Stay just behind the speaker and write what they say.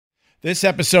This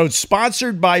episode's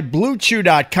sponsored by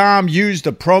BlueChew.com. Use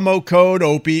the promo code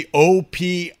OPIE,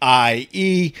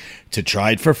 O-P-I-E, to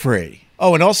try it for free.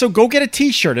 Oh, and also go get a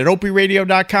t-shirt at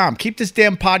OPIERadio.com. Keep this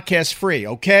damn podcast free,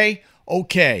 okay?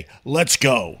 Okay, let's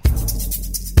go.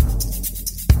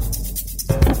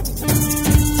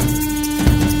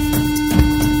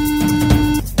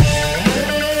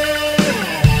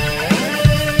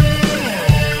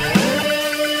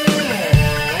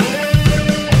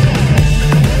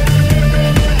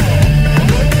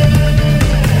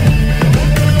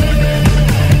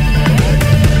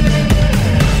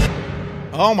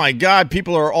 Oh my God,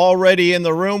 people are already in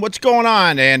the room. What's going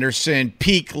on, Anderson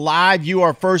Peak Live? You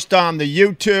are first on the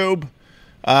YouTube.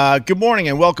 Good morning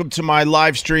and welcome to my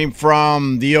live stream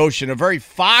from the ocean, a very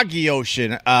foggy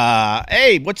ocean.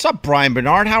 Hey, what's up, Brian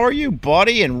Bernard? How are you,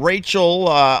 buddy? And Rachel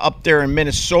up there in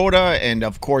Minnesota, and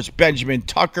of course, Benjamin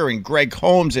Tucker and Greg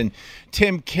Holmes and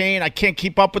Tim Kaine. I can't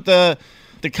keep up with the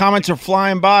comments are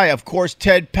flying by. Of course,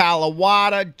 Ted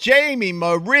Palawada, Jamie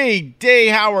Marie D,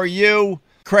 how are you?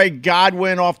 Craig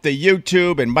Godwin off the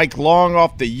YouTube and Mike Long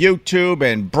off the YouTube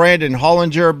and Brandon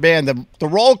Hollinger. Man, the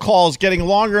roll call is getting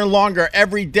longer and longer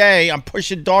every day. I'm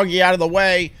pushing Doggy out of the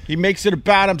way. He makes it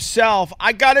about himself.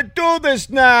 I got to do this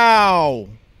now.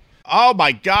 Oh,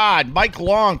 my God. Mike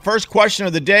Long, first question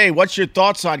of the day. What's your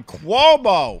thoughts on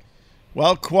Cuomo?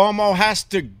 Well, Cuomo has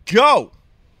to go.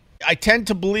 I tend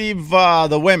to believe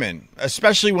the women,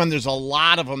 especially when there's a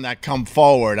lot of them that come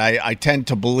forward. I tend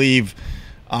to believe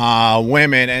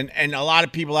women, and a lot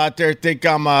of people out there think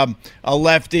I'm a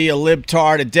lefty, a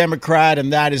libtard, a Democrat,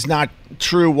 and that is not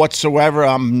true whatsoever.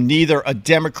 I'm neither a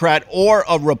Democrat or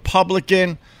a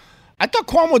Republican. I thought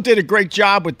Cuomo did a great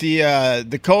job with the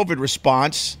COVID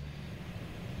response.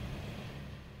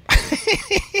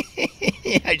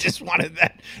 I just wanted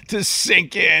that to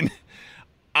sink in.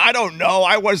 I don't know.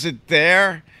 I wasn't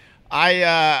there.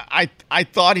 I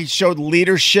thought he showed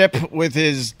leadership with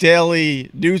his daily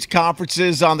news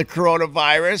conferences on the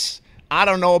coronavirus. I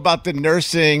don't know about the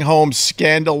nursing home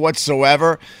scandal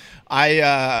whatsoever.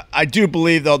 I do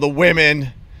believe, though, the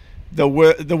women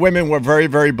were very,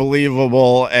 very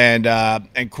believable, and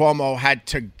Cuomo had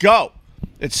to go.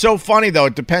 It's so funny, though.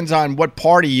 It depends on what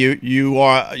party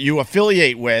you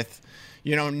affiliate with.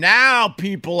 You know, now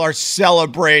people are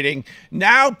celebrating.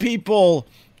 Now people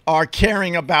are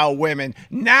caring about women.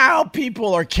 Now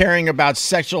people are caring about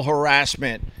sexual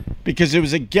harassment because it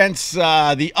was against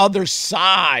the other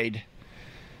side.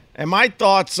 And my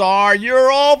thoughts are,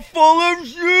 you're all full of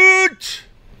shit.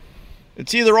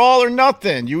 It's either all or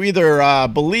nothing. You either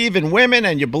believe in women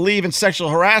and you believe in sexual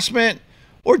harassment,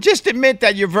 or just admit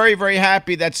that you're very, very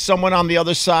happy that someone on the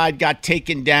other side got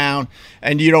taken down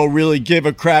and you don't really give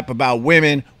a crap about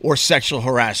women or sexual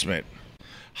harassment.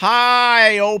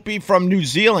 Hi, Opie from New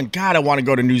Zealand. God, I want to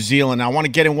go to New Zealand. I want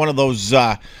to get in one of those,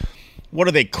 what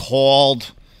are they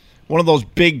called? One of those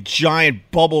big,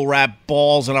 giant bubble wrap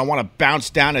balls, and I want to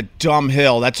bounce down a dumb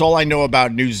hill. That's all I know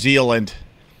about New Zealand.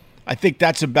 I think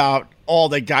that's about all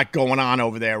they got going on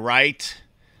over there, right?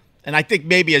 And I think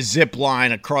maybe a zip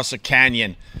line across a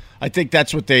canyon. I think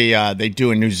that's what they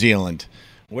do in New Zealand.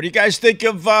 What do you guys think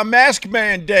of mask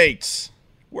mandates?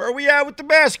 Where are we at with the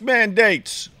mask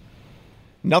mandates?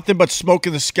 Nothing but smoke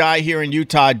in the sky here in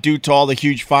Utah due to all the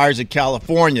huge fires in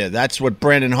California. That's what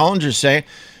Brandon Hollinger's saying.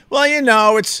 Well, you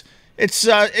know, it's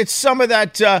some of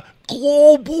that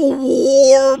global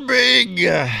warming.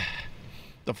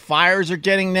 The fires are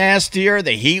getting nastier.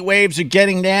 The heat waves are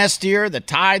getting nastier. The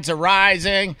tides are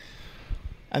rising.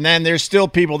 And then there's still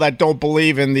people that don't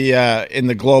believe in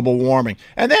the global warming.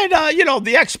 And then,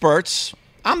 the experts.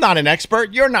 I'm not an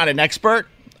expert. You're not an expert.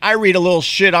 I read a little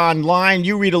shit online.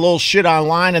 You read a little shit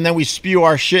online, and then we spew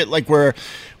our shit like we're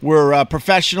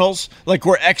professionals, like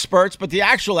we're experts. But the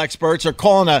actual experts are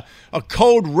calling a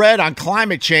code red on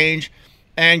climate change.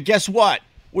 And guess what?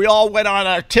 We all went on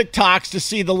our TikToks to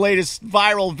see the latest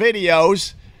viral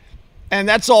videos, and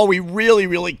that's all we really,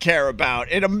 really care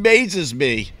about. It amazes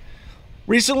me.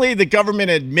 Recently, the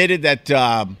government admitted that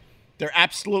there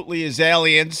absolutely is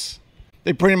aliens.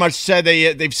 They pretty much said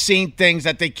they've seen things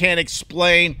that they can't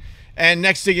explain. And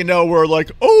next thing you know, we're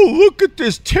like, oh, look at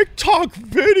this TikTok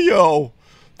video.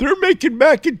 They're making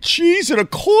mac and cheese in a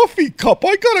coffee cup.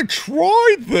 I got to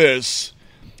try this.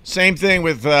 Same thing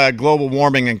with global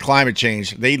warming and climate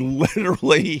change. They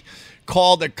literally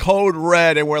called the code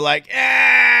red, and we're like,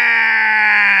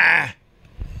 ah.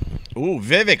 Ooh,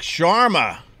 Vivek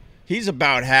Sharma. He's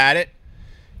about had it.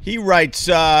 He writes,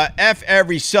 F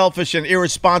every selfish and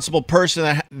irresponsible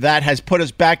person that has put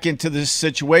us back into this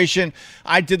situation.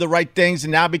 I did the right things,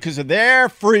 and now because of their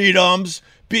freedoms,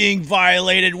 being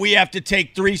violated. We have to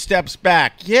take 3 steps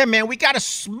back. Yeah, man, we got to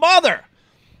smother.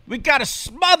 We got to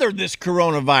smother this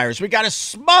coronavirus. We got to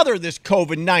smother this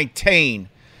COVID-19.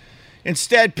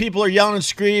 Instead, people are yelling and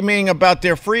screaming about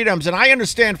their freedoms, and I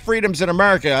understand freedoms in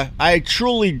America. I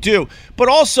truly do. But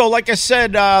also, like I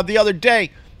said the other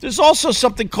day, there's also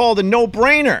something called a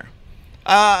no-brainer.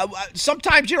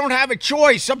 Sometimes you don't have a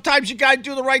choice. Sometimes you got to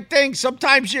do the right thing.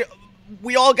 Sometimes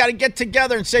we all got to get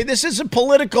together and say, this isn't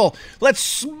political. Let's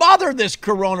smother this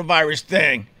coronavirus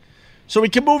thing so we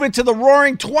can move into the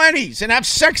roaring 20s and have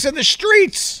sex in the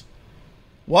streets.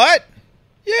 What?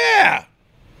 Yeah.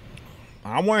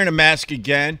 I'm wearing a mask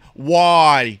again.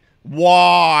 Why?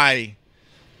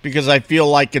 Because I feel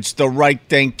like it's the right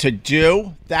thing to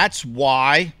do. That's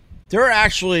why. There are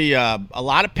actually a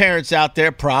lot of parents out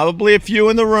there, probably a few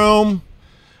in the room.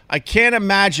 I can't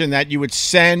imagine that you would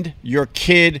send your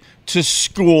kid to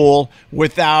school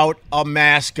without a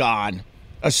mask on,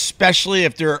 especially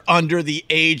if they're under the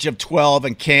age of 12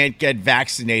 and can't get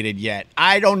vaccinated yet.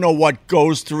 I don't know what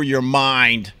goes through your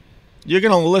mind. You're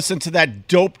going to listen to that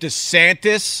dope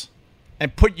DeSantis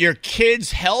and put your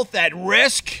kid's health at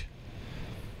risk?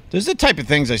 There's the type of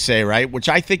things I say, right, which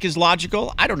I think is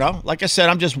logical. I don't know. Like I said,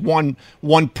 I'm just one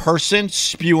person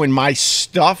spewing my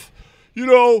stuff. You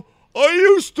know, I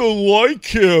used to like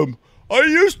him. I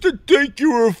used to think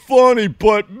you were funny,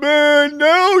 but man,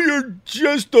 now you're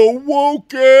just a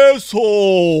woke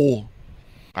asshole.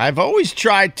 I've always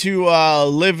tried to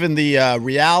live in the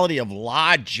reality of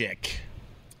logic.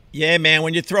 Yeah, man,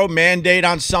 when you throw a Mandate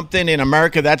on something in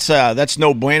America, that's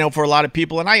no bueno for a lot of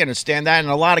people, and I understand that. In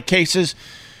a lot of cases,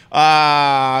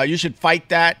 you should fight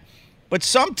that. But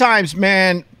sometimes,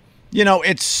 man, you know,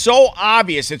 it's so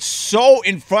obvious, it's so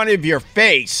in front of your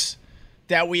face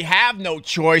that we have no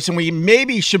choice, and we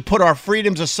maybe should put our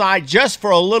freedoms aside just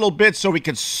for a little bit so we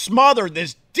can smother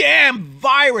this damn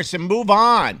virus and move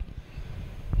on.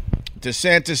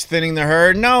 DeSantis thinning the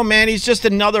herd? No, man, he's just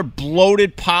another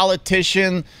bloated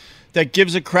politician that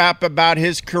gives a crap about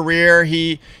his career.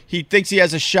 He thinks he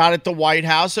has a shot at the White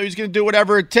House, so he's going to do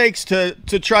whatever it takes to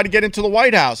try to get into the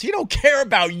White House. He don't care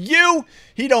about you.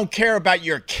 He don't care about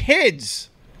your kids.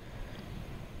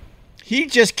 He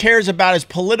just cares about his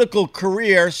political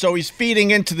career, so he's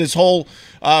feeding into this whole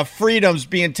freedoms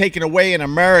being taken away in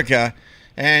America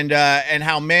and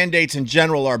how mandates in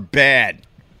general are bad.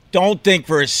 Don't think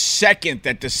for a second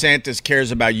that DeSantis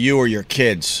cares about you or your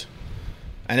kids.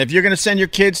 And if you're going to send your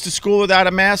kids to school without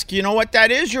a mask, you know what?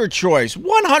 That is your choice.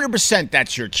 100%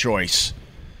 that's your choice.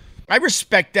 I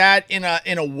respect that in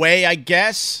a way, I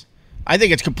guess. I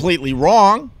think it's completely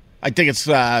wrong. I think it's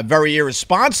very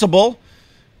irresponsible.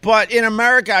 But in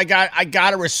America, I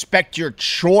got to respect your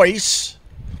choice.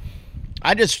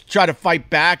 I just try to fight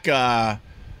back a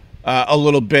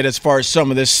little bit as far as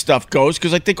some of this stuff goes,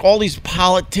 because I think all these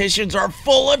politicians are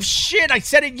full of shit. I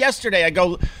said it yesterday. I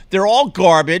go, they're all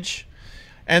garbage.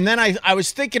 And then I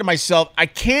was thinking to myself, I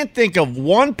can't think of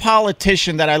one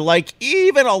politician that I like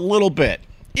even a little bit.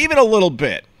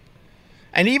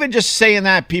 And even just saying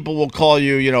that, people will call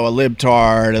you, you know, a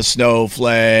libtard, a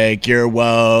snowflake, you're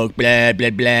woke, blah, blah,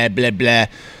 blah, blah, blah.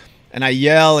 And I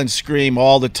yell and scream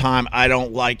all the time. I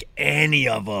don't like any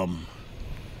of them.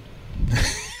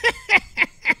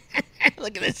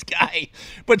 Look at this guy.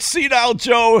 But Senile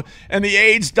Joe and the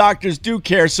AIDS doctors do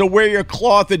care, so wear your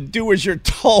cloth and do as you're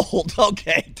told.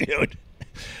 Okay, dude.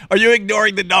 Are you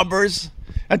ignoring the numbers?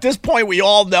 At this point, we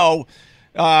all know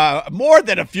more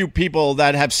than a few people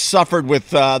that have suffered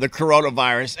with the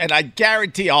coronavirus, and I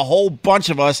guarantee a whole bunch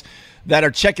of us that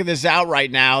are checking this out right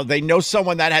now, they know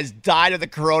someone that has died of the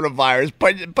coronavirus,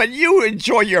 but you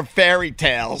enjoy your fairy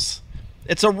tales.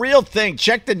 It's a real thing.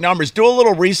 Check the numbers. Do a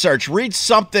little research. Read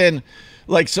something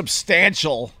like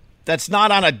substantial that's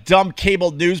not on a dumb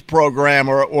cable news program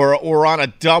or on a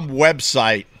dumb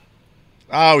website.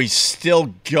 Oh, he's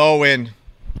still going.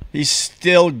 He's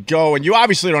still going. You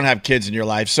obviously don't have kids in your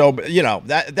life, so, you know,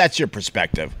 that's your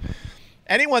perspective.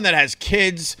 Anyone that has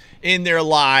kids in their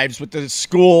lives with the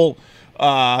school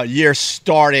year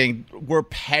starting, we're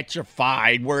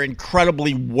petrified. We're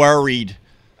incredibly worried.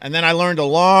 And then I learned a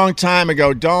long time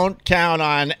ago, don't count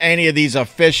on any of these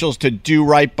officials to do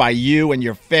right by you and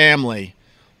your family.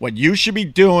 What you should be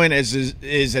doing is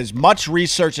as much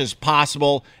research as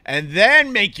possible and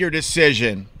then make your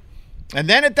decision. And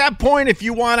then at that point, if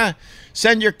you want to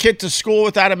send your kid to school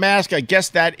without a mask, I guess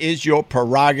that is your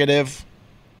prerogative.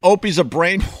 Opie's a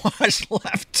brainwashed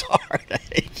leftard.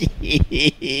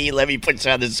 Let me put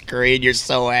you on the screen. You're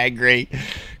so angry.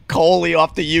 Coley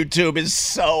off the YouTube is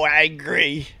so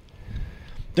angry.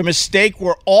 The mistake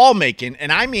we're all making,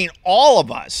 and I mean all of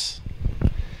us,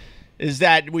 is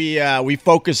that we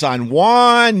focus on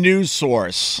one news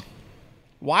source.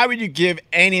 Why would you give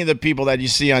any of the people that you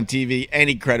see on TV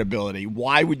any credibility?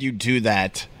 Why would you do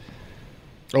that?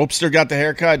 Opster got the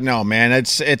haircut? No, man.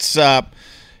 It's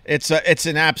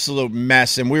an absolute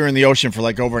mess. And we were in the ocean for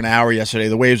like over an hour yesterday.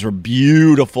 The waves were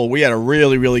beautiful. We had a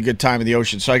really, really good time in the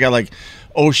ocean. So I got like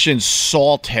ocean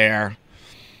salt hair.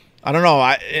 I don't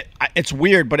know. It's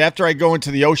weird, but after I go into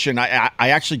the ocean, I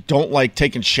actually don't like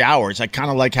taking showers. I kind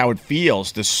of like how it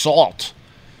feels, the salt.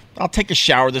 I'll take a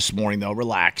shower this morning, though.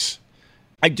 Relax.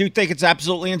 I do think it's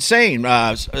absolutely insane,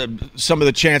 some of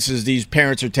the chances these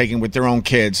parents are taking with their own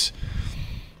kids,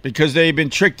 because they've been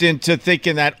tricked into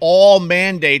thinking that all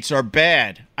mandates are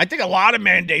bad. I think a lot of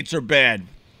mandates are bad.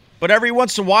 But every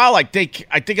once in a while, I think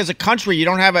as a country,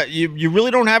 you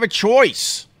really don't have a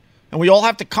choice. And we all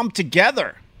have to come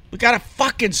together. We got to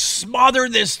fucking smother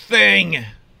this thing.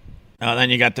 Then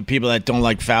you got the people that don't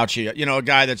like Fauci. You know, a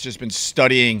guy that's just been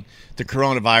studying the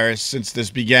coronavirus since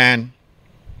this began.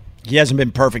 He hasn't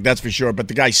been perfect, that's for sure, but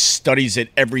the guy studies it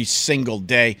every single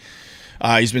day.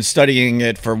 He's been studying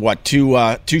it for,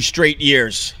 two straight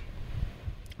years.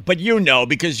 But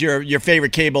because your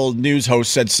favorite cable news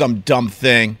host said some dumb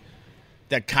thing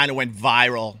that kind of went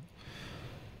viral,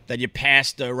 that you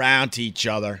passed around to each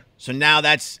other. So now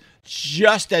that's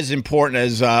just as important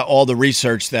as all the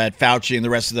research that Fauci and the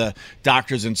rest of the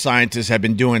doctors and scientists have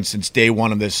been doing since day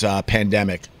one of this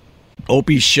pandemic.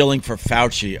 Opie shilling for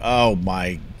Fauci. Oh,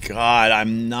 my God,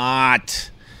 I'm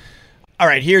not. All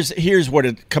right, here's what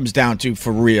it comes down to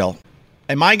for real.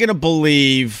 Am I going to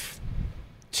believe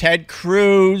Ted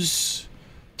Cruz,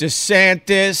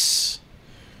 DeSantis?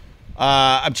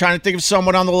 I'm trying to think of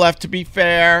someone on the left, to be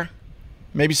fair.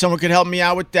 Maybe someone could help me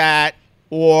out with that.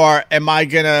 Or am I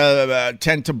going to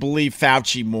tend to believe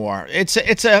Fauci more? It's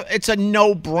a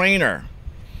no-brainer.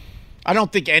 I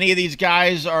don't think any of these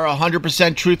guys are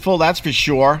 100% truthful, that's for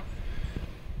sure.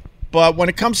 But when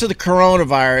it comes to the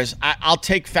coronavirus, I'll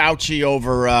take Fauci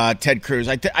over Ted Cruz.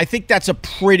 I think that's a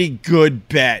pretty good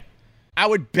bet. I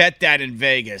would bet that in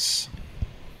Vegas.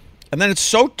 And then it's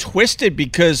so twisted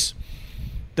because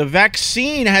the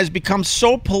vaccine has become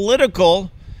so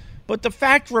political, but the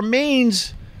fact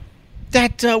remains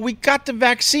that we got the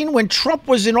vaccine when Trump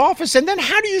was in office, and then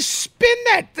how do you spin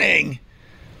that thing?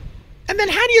 And then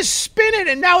how do you spin it,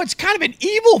 and now it's kind of an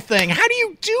evil thing? How do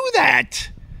you do that?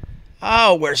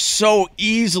 Oh, we're so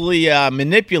easily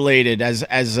manipulated as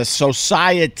a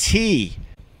society.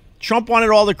 Trump wanted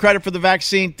all the credit for the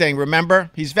vaccine thing,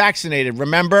 remember? He's vaccinated,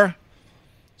 remember?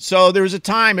 So there was a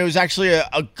time it was actually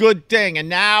a good thing, and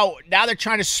now they're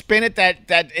trying to spin it that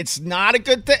it's not a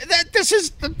good thing. This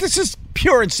is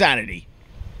pure insanity.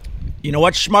 You know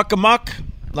what, schmuck-a-muck?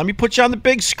 Let me put you on the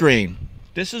big screen.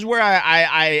 This is where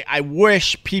I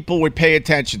wish people would pay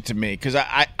attention to me, because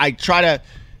I try to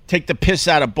take the piss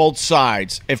out of both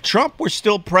sides. If Trump were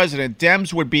still president,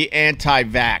 Dems would be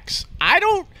anti-vax. I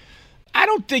don't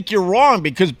think you're wrong,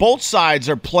 because both sides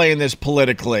are playing this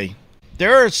politically.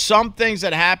 There are some things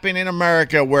that happen in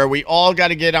America where we all got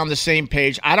to get on the same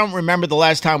page. I don't remember the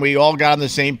last time we all got on the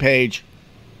same page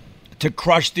to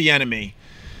crush the enemy.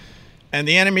 And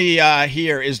the enemy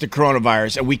here is the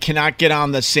coronavirus, and we cannot get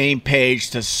on the same page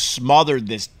to smother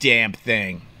this damn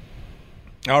thing.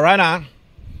 All right, on.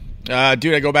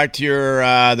 Dude, I go back to your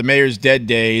the mayor's dead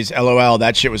days. LOL,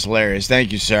 that shit was hilarious.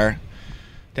 Thank you, sir.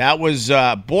 That was,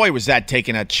 boy, was that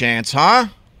taking a chance, huh?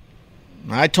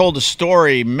 I told the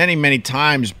story many, many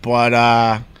times, but,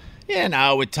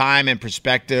 with time and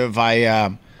perspective,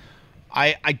 I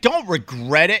don't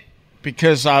regret it,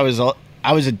 because I was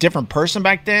a different person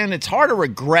back then. It's hard to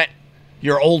regret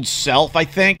your old self, I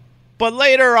think. But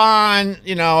later on,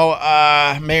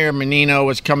 Mayor Menino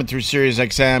was coming through Sirius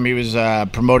XM. He was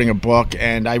promoting a book,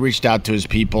 and I reached out to his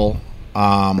people.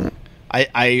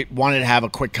 I wanted to have a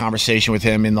quick conversation with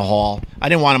him in the hall. I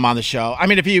didn't want him on the show. I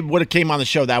mean, if he would have came on the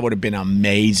show, that would have been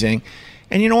amazing.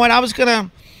 And you know what? I was gonna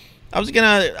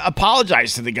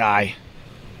apologize to the guy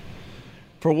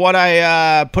for what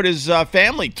I put his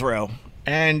family through,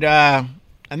 and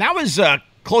that was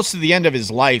close to the end of his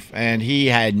life, and he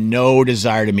had no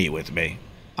desire to meet with me.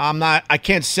 I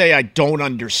can't say I don't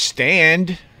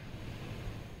understand.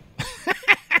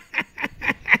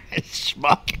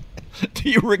 Schmuck. Do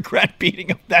you regret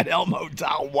beating up that Elmo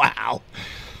doll? Wow.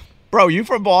 Bro, you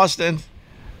from Boston?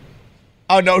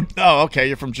 Oh, no. Oh, okay.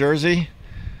 You're from Jersey?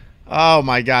 Oh,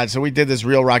 my God. So we did this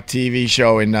Real Rock TV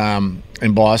show in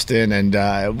Boston, and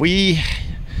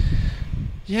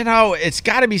it's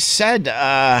got to be said,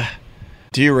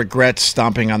 do you regret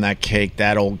stomping on that cake,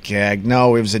 that old gag?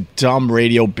 No, it was a dumb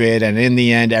radio bit, and in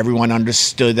the end, everyone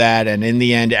understood that, and in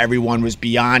the end, everyone was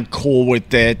beyond cool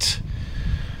with it.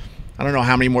 I don't know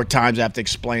how many more times I have to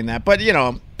explain that. But,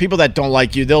 people that don't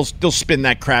like you, they'll spin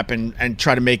that crap and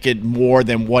try to make it more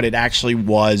than what it actually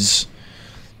was.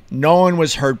 No one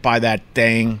was hurt by that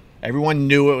thing. Everyone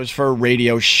knew it was for a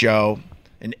radio show,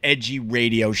 an edgy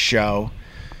radio show.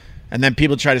 And then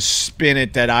people try to spin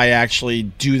it that I actually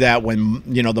do that when,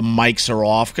 the mics are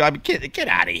off. Get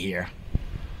out of here.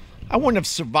 I wouldn't have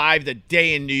survived a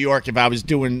day in New York if I was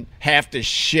doing half the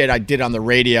shit I did on the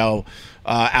radio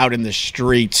out in the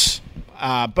streets.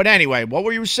 But anyway, what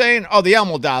were you saying? Oh, the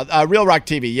Elmo Dial, Real Rock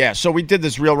TV. Yeah, so we did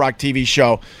this Real Rock TV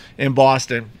show in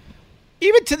Boston.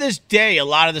 Even to this day, a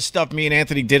lot of the stuff me and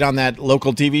Anthony did on that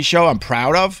local TV show, I'm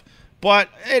proud of. But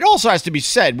it also has to be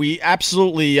said, we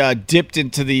absolutely dipped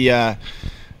into the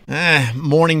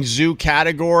morning zoo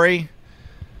category.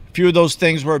 A few of those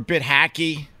things were a bit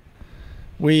hacky.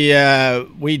 We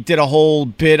did a whole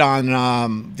bit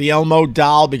on the Elmo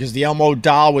Doll because the Elmo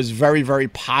Doll was very, very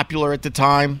popular at the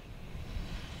time.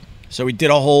 So we did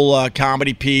a whole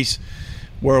comedy piece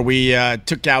where we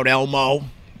took out Elmo.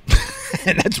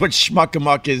 And that's what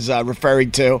Schmuck-a-Muck is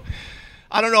referring to.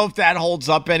 I don't know if that holds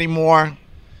up anymore.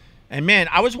 And man,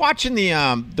 I was watching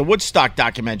the Woodstock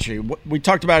documentary. We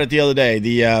talked about it the other day,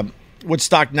 the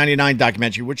Woodstock 99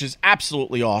 documentary, which is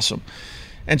absolutely awesome.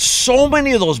 And so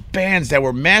many of those bands that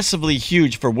were massively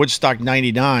huge for Woodstock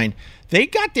 99, they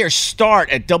got their start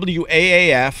at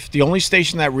WAAF, the only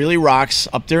station that really rocks,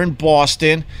 up there in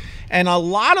Boston. And a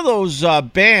lot of those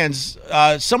bands,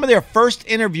 some of their first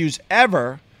interviews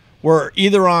ever were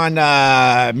either on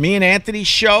me and Anthony's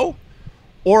show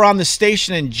or on the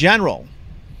station in general.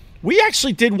 We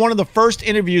actually did one of the first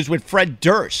interviews with Fred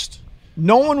Durst.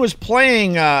 No one was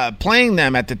playing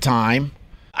them at the time.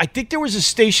 I think there was a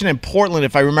station in Portland,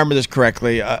 if I remember this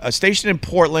correctly, a station in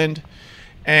Portland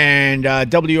and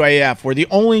WAF were the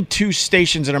only two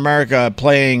stations in America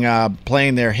playing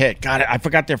their hit. God, I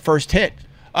forgot their first hit.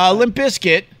 Limp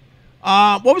Bizkit.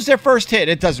 What was their first hit?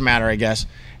 It doesn't matter, I guess.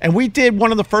 And we did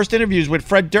one of the first interviews with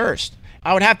Fred Durst.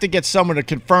 I would have to get someone to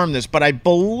confirm this, but I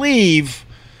believe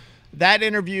that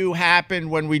interview happened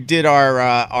when we did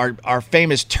our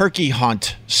famous turkey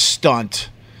hunt stunt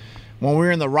when we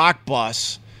were in the Rock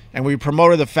Bus, and we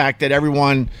promoted the fact that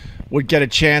everyone would get a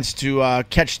chance to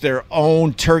catch their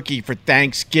own turkey for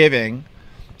Thanksgiving.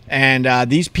 And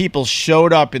these people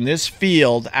showed up in this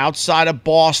field outside of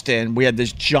Boston. We had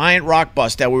this giant Rock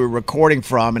Bus that we were recording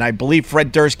from, and I believe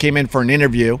Fred Durst came in for an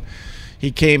interview.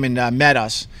 He came and met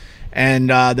us. And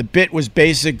the bit was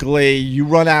basically you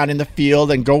run out in the field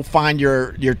and go find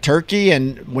your turkey.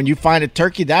 And when you find a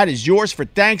turkey, that is yours for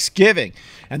Thanksgiving.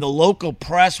 And the local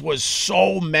press was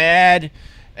so mad.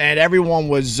 And everyone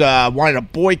was wanted to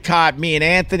boycott me and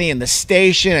Anthony and the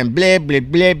station and blah, blah,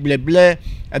 blah, blah, blah.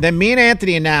 And then me and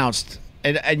Anthony announced,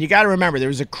 and you got to remember, there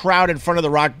was a crowd in front of the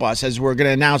Rock Bus as we're going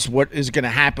to announce what is going to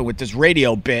happen with this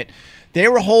radio bit. They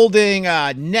were holding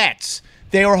nets.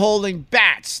 They were holding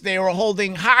bats. They were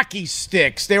holding hockey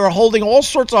sticks. They were holding all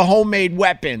sorts of homemade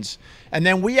weapons. And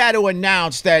then we had to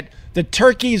announce that the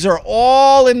turkeys are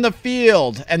all in the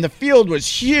field, and the field was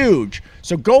huge.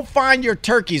 So go find your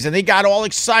turkeys. And they got all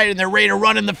excited, and they're ready to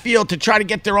run in the field to try to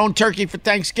get their own turkey for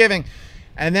Thanksgiving.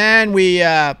 And then we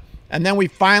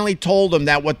finally told them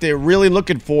that what they're really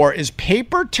looking for is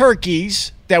paper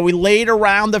turkeys that we laid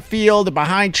around the field and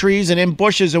behind trees and in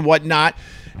bushes and whatnot.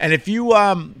 And if you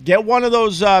get one of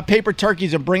those paper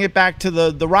turkeys and bring it back to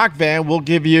the rock van, we'll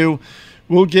give you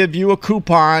a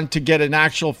coupon to get an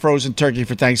actual frozen turkey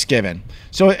for Thanksgiving.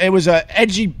 So it was an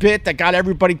edgy bit that got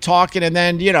everybody talking. And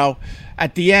then,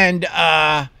 at the end,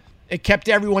 it kept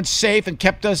everyone safe and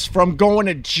kept us from going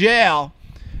to jail.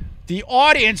 The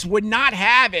audience would not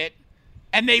have it.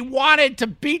 And they wanted to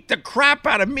beat the crap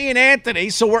out of me and Anthony.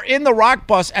 So we're in the Rock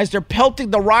Bus as they're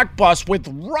pelting the Rock Bus with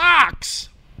rocks.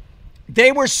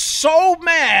 They were so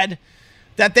mad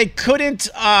that they couldn't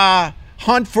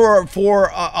hunt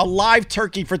for a live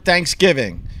turkey for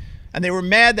Thanksgiving. And they were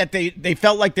mad that they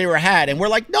felt like they were had. And we're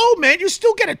like, no, man, you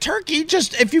still get a turkey.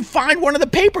 Just if you find one of the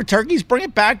paper turkeys, bring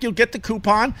it back. You'll get the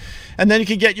coupon. And then you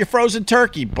can get your frozen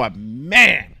turkey. But,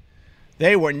 man,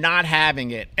 they were not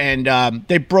having it. And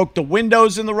they broke the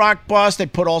windows in the Rock Bus. They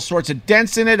put all sorts of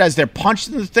dents in it as they're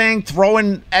punching the thing,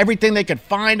 throwing everything they could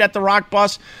find at the Rock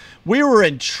Bus. We were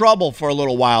in trouble for a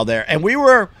little while there. And we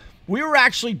were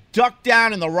actually ducked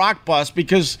down in the Rock Bus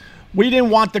because we didn't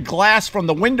want the glass from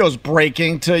the windows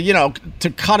breaking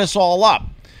to cut us all up.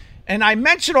 And I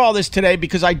mention all this today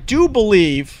because I do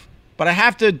believe, but I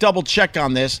have to double check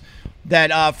on this,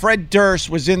 that Fred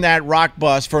Durst was in that Rock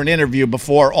Bus for an interview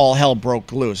before all hell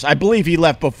broke loose. I believe he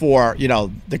left before,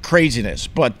 the craziness.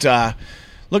 But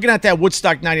looking at that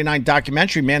Woodstock 99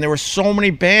 documentary, man, there were so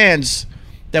many bands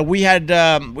that we had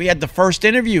the first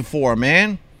interview for,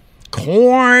 man.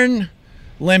 Korn,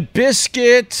 Limp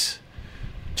Bizkit.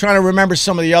 Trying to remember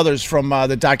some of the others from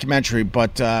the documentary,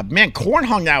 but man, Korn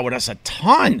hung out with us a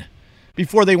ton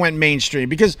before they went mainstream.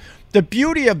 Because the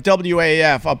beauty of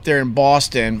WAF up there in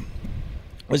Boston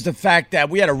was the fact that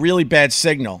we had a really bad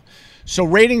signal, so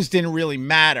ratings didn't really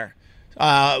matter.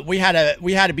 We had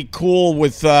to be cool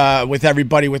with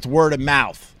everybody with word of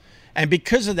mouth. And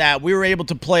because of that, we were able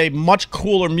to play much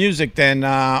cooler music than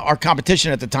our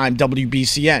competition at the time,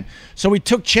 WBCN. So we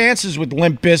took chances with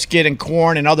Limp Bizkit and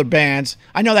Korn and other bands.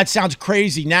 I know that sounds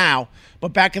crazy now,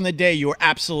 but back in the day, you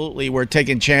were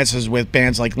taking chances with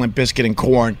bands like Limp Bizkit and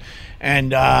Korn.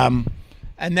 And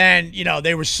then,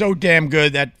 they were so damn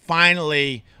good that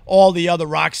finally all the other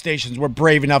rock stations were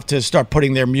brave enough to start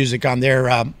putting their music on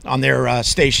their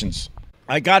stations.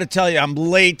 I got to tell you, I'm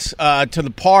late to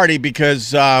the party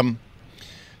because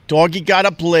Doggy got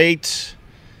up late,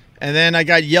 and then I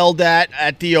got yelled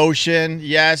at the ocean.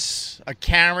 Yes, a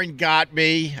Karen got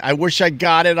me. I wish I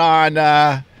got it on.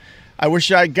 I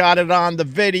wish I got it on the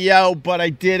video, but I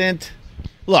didn't.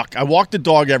 Look, I walk the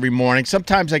dog every morning.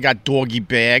 Sometimes I got doggy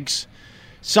bags.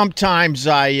 Sometimes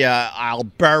I'll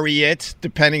bury it,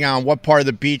 depending on what part of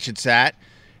the beach it's at.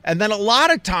 And then a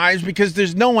lot of times, because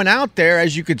there's no one out there,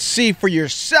 as you could see for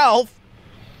yourself,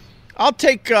 I'll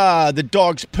take the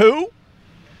dog's poo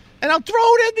and I'll throw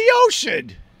it in the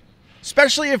ocean,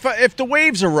 especially if the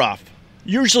waves are rough.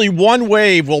 Usually one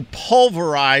wave will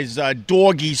pulverize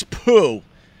doggy's poo.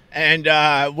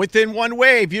 And within one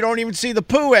wave, you don't even see the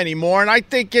poo anymore. And I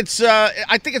think it's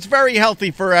very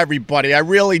healthy for everybody. I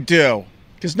really do.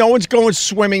 Because no one's going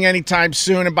swimming anytime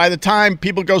soon. And by the time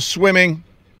people go swimming,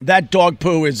 that dog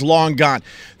poo is long gone.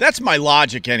 That's my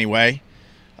logic anyway.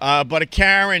 But a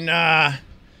Karen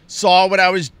saw what I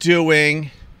was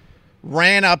doing,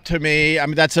 ran up to me. I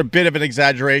mean, that's a bit of an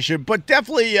exaggeration, but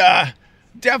definitely got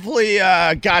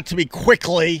to me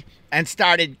quickly and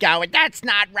started going, "That's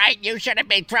not right. You shouldn't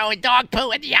be throwing dog poo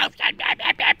in the ocean."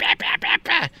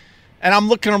 And I'm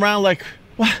looking around like,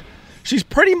 what? She's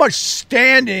pretty much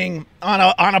standing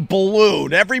on a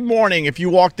balloon. Every morning, if you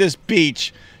walk this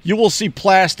beach, you will see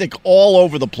plastic all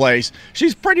over the place.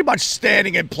 She's pretty much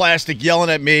standing in plastic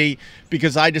yelling at me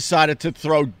because I decided to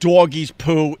throw doggy's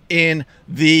poo in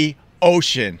the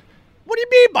ocean. What do you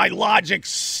mean my logic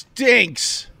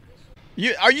stinks?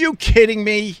 Are you kidding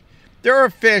me? There are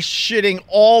fish shitting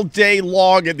all day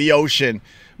long in the ocean.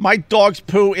 My dog's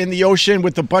poo in the ocean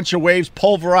with a bunch of waves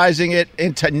pulverizing it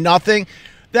into nothing.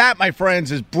 That, my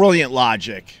friends, is brilliant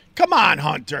logic. Come on,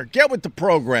 Hunter, get with the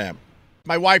program.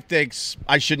 My wife thinks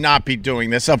I should not be doing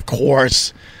this. Of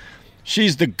course,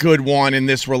 she's the good one in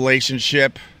this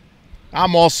relationship.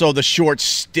 I'm also the short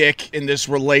stick in this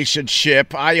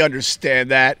relationship. I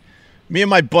understand that. Me and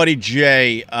my buddy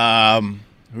Jay,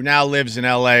 who now lives in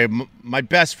L.A., my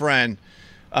best friend,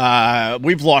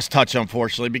 we've lost touch,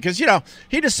 unfortunately, because,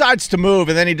 he decides to move,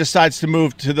 and then he decides to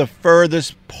move to the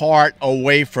furthest part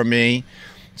away from me.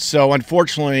 So,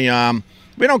 unfortunately,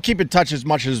 we don't keep in touch as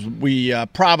much as we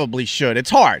probably should.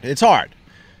 It's hard.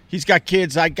 He's got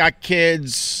kids. I got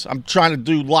kids. I'm trying to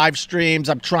do live streams.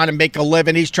 I'm trying to make a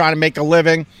living. He's trying to make a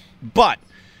living. But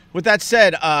with that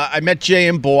said, I met Jay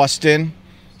in Boston.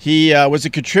 He was a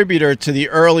contributor to the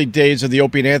early days of the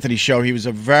Opie and Anthony show. He was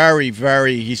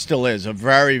he still is, a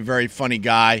very, very funny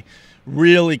guy.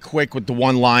 Really quick with the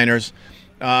one-liners.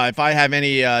 If I have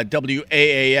any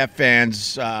WAAF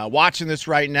fans watching this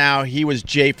right now, he was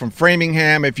Jay from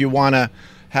Framingham, if you want to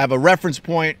have a reference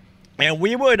point. And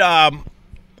we would, on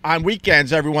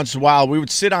weekends, every once in a while, we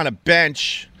would sit on a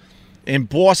bench in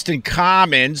Boston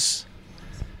Commons,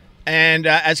 and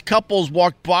as couples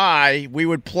walked by, we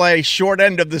would play short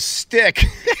end of the stick.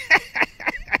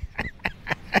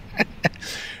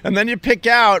 And then you pick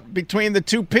out between the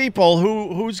two people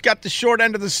who's got the short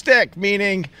end of the stick,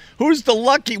 meaning who's the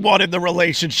lucky one in the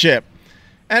relationship.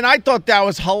 And I thought that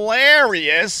was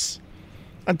hilarious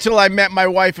until I met my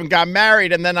wife and got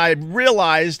married, and then I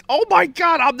realized, oh my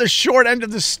God, I'm the short end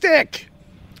of the stick.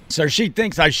 So she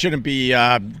thinks I shouldn't be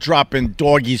dropping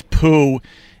doggy's poo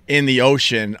in the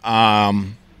ocean.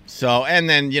 And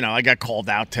then, I got called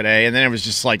out today, and then it was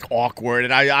just like awkward.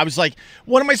 And I was like,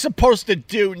 what am I supposed to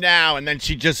do now? And then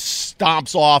she just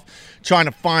stomps off trying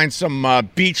to find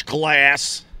some beach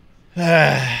glass.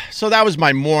 So that was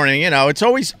my morning. It's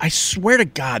always, I swear to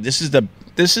God,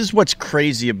 this is what's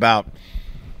crazy about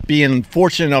being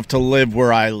fortunate enough to live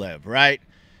where I live, right?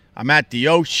 I'm at the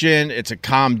ocean. It's a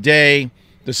calm day.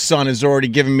 The sun has already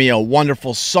given me a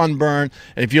wonderful sunburn.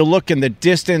 If you look in the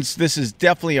distance, this is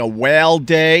definitely a whale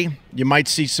day. You might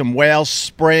see some whales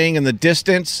spraying in the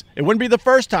distance. It wouldn't be the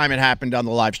first time it happened on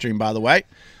the live stream, by the way.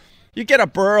 You get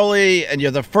up early and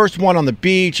you're the first one on the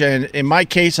beach, and in my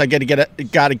case, I got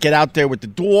to get out there with the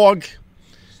dog.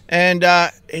 And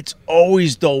it's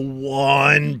always the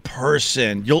one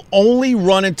person. You'll only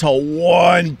run into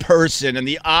one person, and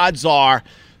the odds are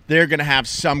they're going to have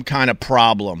some kind of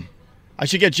problem. I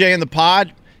should get Jay in the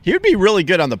pod. He would be really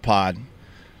good on the pod.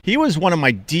 He was one of my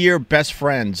dear best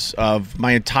friends of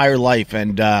my entire life,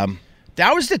 and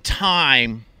that was the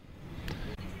time.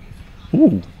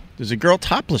 Ooh, there's a girl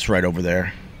topless right over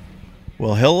there.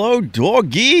 Well, hello,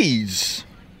 doggies.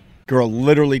 Girl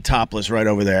literally topless right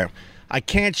over there. I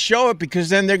can't show it because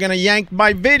then they're going to yank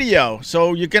my video.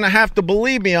 So you're going to have to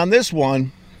believe me on this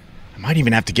one. I might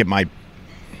even have to get my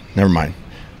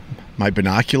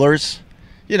binoculars.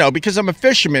 You know, because I'm a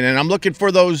fisherman and I'm looking for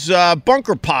those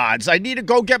bunker pods. I need to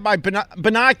go get my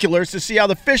binoculars to see how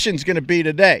the fishing's going to be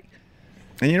today.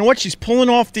 And you know what? She's pulling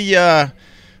off the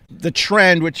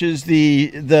trend, which is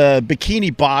the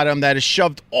bikini bottom that is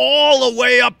shoved all the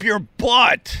way up your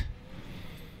butt.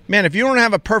 Man, if you don't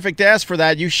have a perfect ass for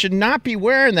that, you should not be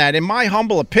wearing that, in my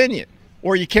humble opinion.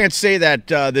 Or you can't say that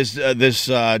this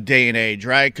day and age,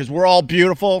 right? Because we're all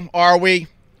beautiful, are we?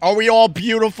 Are we all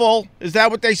beautiful? Is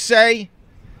that what they say?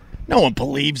 No one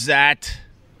believes that.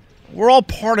 We're all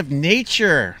part of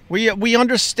nature. We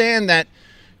understand that,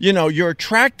 you know, you're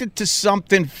attracted to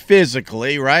something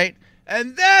physically, right?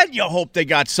 And then you hope they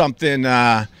got something,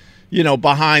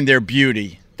 behind their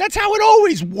beauty. That's how it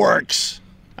always works.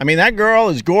 I mean, that girl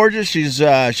is gorgeous.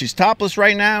 She's topless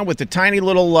right now with the tiny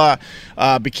little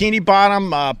bikini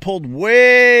bottom pulled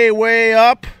way, way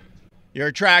up. You're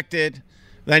attracted.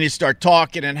 Then you start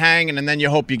talking and hanging, and then you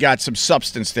hope you got some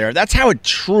substance there. That's how it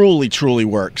truly, truly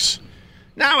works.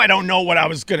 Now I don't know what I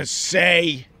was going to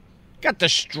say. Got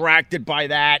distracted by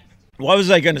that. What was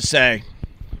I going to say?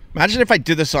 Imagine if I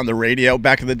did this on the radio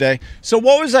back in the day. So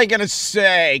what was I going to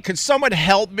say? Could someone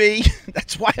help me?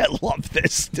 That's why I love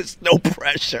this. There's no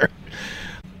pressure.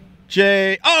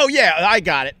 Oh, yeah, I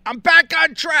got it. I'm back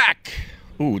on track.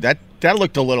 Ooh, that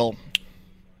looked a little...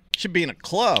 Should be in a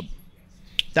club.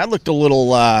 That looked a little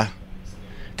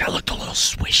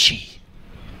swishy.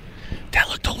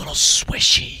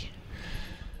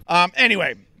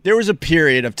 Anyway, there was a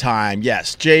period of time.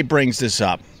 Yes, Jay brings this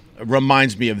up. It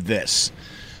reminds me of this.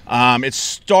 It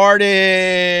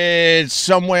started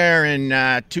somewhere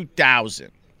in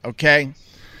 2000. Okay,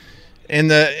 in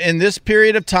this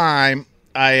period of time,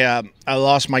 I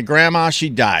lost my grandma. She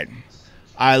died.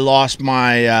 I lost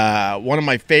my one of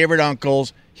my favorite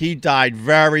uncles. He died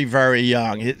very, very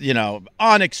young,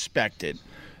 unexpected.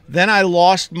 Then I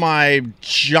lost my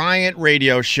giant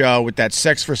radio show with that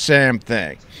Sex for Sam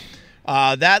thing.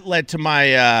 That led to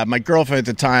my girlfriend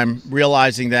at the time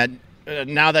realizing that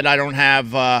now that I don't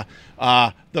have the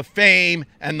fame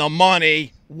and the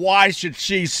money, why should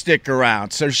she stick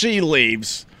around? So she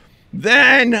leaves.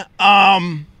 Then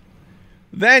my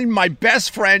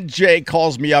best friend Jay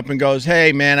calls me up and goes,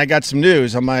 "Hey, man, I got some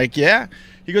news." I'm like, "Yeah?"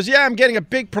 He goes, "Yeah, I'm getting a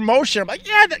big promotion." I'm like,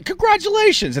 "Yeah,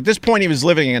 congratulations." At this point, he was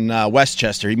living in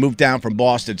Westchester. He moved down from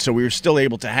Boston, so we were still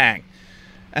able to hang.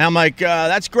 And I'm like,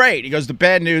 "That's great." He goes, "The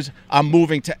bad news, I'm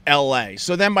moving to L.A."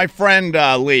 So then my friend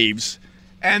leaves.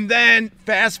 And then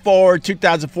fast forward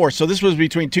 2004. So this was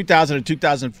between 2000 and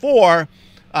 2004.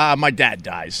 My dad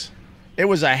dies. It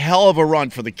was a hell of a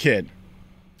run for the kid.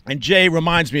 And Jay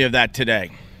reminds me of that today.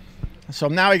 So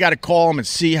now I got to call him and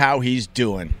see how he's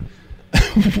doing.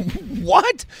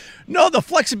 What? No, the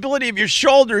flexibility of your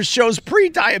shoulders shows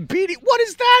pre-diabetes. What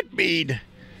does that mean?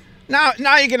 Now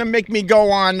you're going to make me go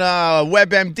on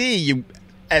WebMD, you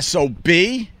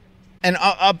SOB. And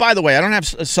by the way, I don't have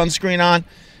sunscreen on,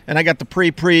 and I got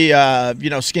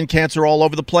the skin cancer all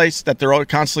over the place that they're all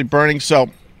constantly burning.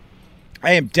 So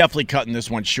I am definitely cutting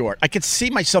this one short. I could see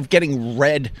myself getting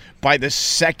red by the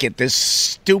second. This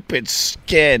stupid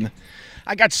skin.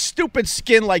 I got stupid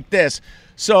skin like this.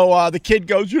 So the kid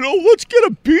goes, let's get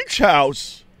a beach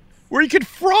house where you can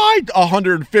fry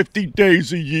 150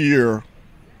 days a year.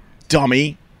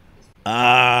 Dummy.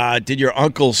 Did your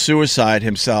uncle suicide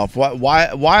himself? Why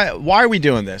are we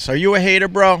doing this? Are you a hater,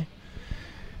 bro?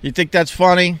 You think that's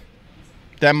funny?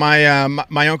 That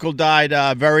my uncle died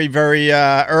very, very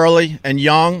early and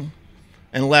young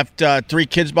and left 3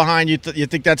 kids behind. You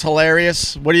think that's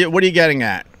hilarious? What are you getting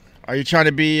at? Are you trying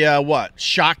to be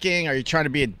shocking? Are you trying to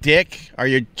be a dick? Are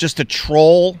you just a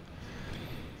troll?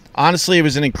 Honestly, it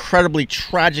was an incredibly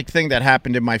tragic thing that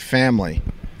happened in my family.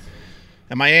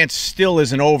 And my aunt still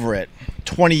isn't over it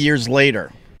 20 years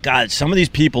later. God, some of these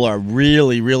people are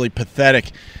really, really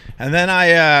pathetic. And then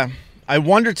I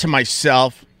wonder to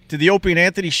myself, did the Opie and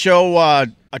Anthony show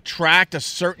attract a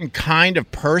certain kind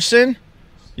of person?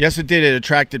 Yes, it did. It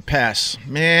attracted pests.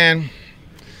 Man.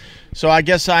 So I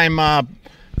guess I'm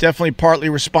definitely partly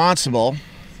responsible.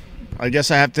 I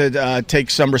guess I have to take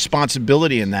some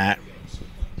responsibility in that.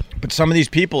 But some of these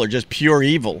people are just pure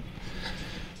evil.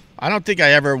 I don't think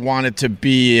I ever wanted to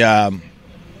be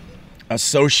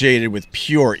associated with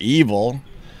pure evil.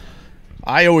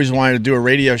 I always wanted to do a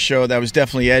radio show that was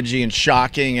definitely edgy and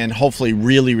shocking and hopefully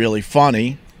really, really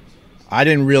funny. I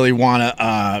didn't really want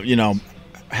to,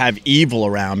 have evil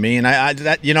around me. And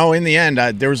in the end,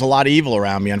 there was a lot of evil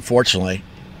around me, unfortunately.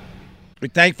 We're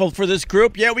thankful for this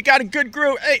group. Yeah, we got a good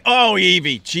group. Hey, oh,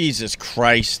 Evie, Jesus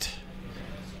Christ.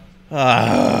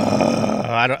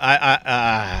 I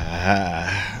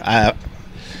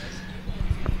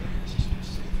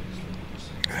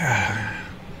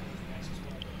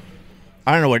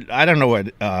don't know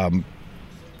what.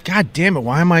 God damn it!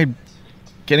 Why am I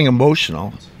getting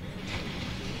emotional?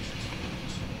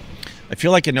 I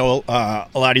feel like I know a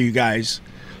lot of you guys,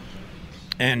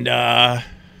 and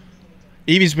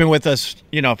Evie's been with us,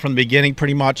 from the beginning,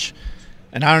 pretty much.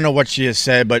 And I don't know what she has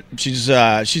said, but she's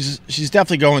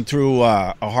definitely going through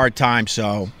a hard time.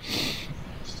 So,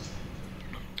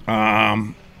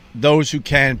 those who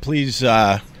can, please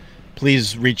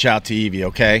reach out to Evie.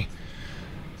 Okay.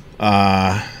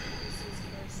 Hang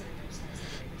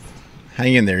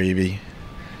in there, Evie.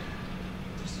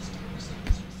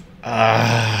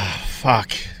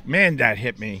 Fuck, man, that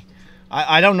hit me.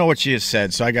 I don't know what she has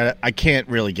said, so I can't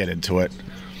really get into it.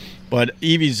 But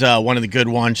Evie's one of the good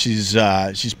ones. She's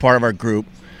part of our group,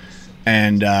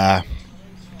 and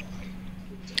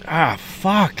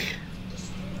fuck.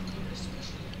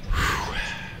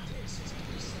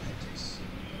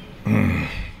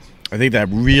 I think that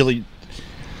really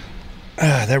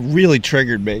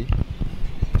triggered me.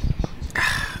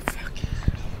 Fuck.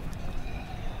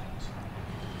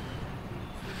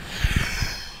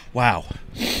 Wow.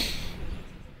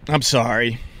 I'm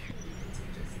sorry.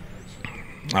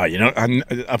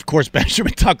 Of course,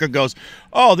 Benjamin Tucker goes,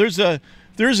 "Oh, there's an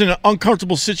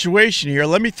uncomfortable situation here.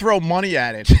 Let me throw money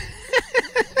at it."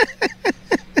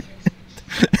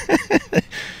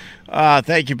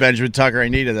 Thank you, Benjamin Tucker. I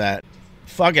needed that.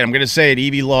 Fuck it, I'm gonna say it.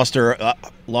 Evie lost her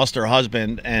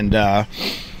husband, and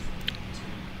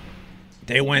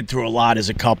they went through a lot as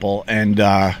a couple. And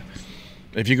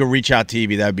if you could reach out to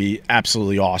Evie, that'd be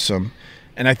absolutely awesome.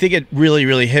 And I think it really,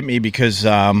 really hit me because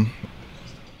I'm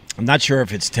not sure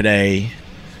if it's today,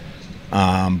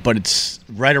 but it's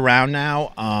right around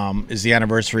now. Is the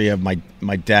anniversary of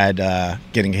my dad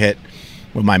getting hit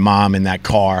with my mom in that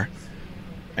car,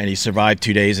 and he survived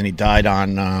 2 days, and he died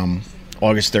on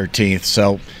August 13th.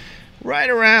 So right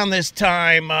around this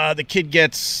time, the kid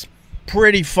gets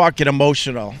pretty fucking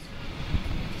emotional.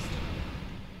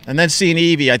 And then seeing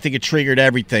Evie, I think it triggered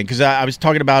everything, because I was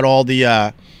talking about all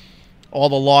the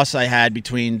loss I had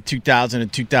between 2000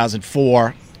 and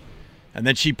 2004. And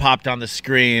then she popped on the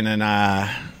screen, and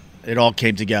it all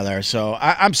came together. So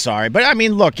I'm sorry, but I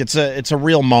mean, look, it's a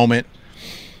real moment.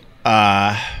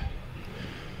 But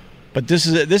this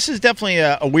is definitely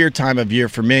a weird time of year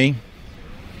for me.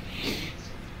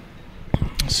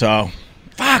 So,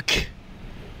 fuck.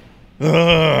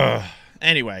 Ugh.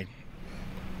 Anyway,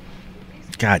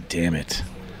 God damn it,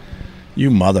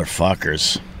 you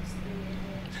motherfuckers.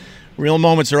 Real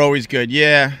moments are always good.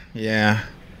 Yeah. And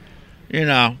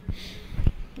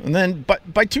then,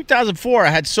 but by 2004, I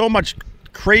had so much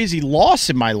crazy loss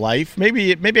in my life.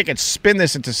 Maybe I could spin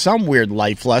this into some weird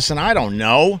life lesson. I don't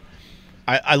know.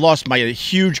 I lost my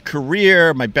huge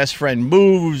career. My best friend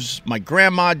moves. My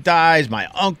grandma dies. My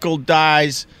uncle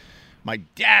dies. My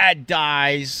dad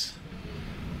dies.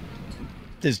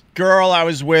 This girl I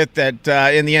was with that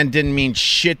in the end didn't mean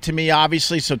shit to me,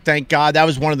 obviously. So thank God. That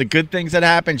was one of the good things that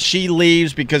happened. She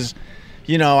leaves because,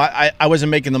 I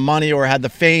wasn't making the money or had the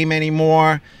fame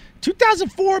anymore.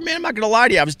 2004, man, I'm not going to lie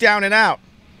to you. I was down and out.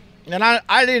 And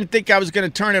I didn't think I was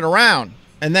going to turn it around.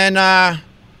 And then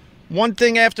one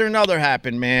thing after another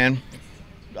happened, man.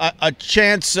 A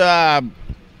chance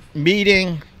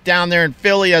meeting down there in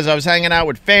Philly as I was hanging out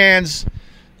with fans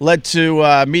led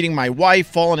to meeting my wife,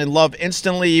 falling in love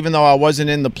instantly, even though I wasn't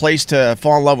in the place to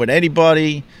fall in love with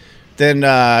anybody. Then,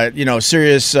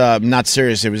 Sirius, not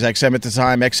Sirius, it was XM at the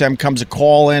time. XM comes a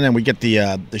call in, and we get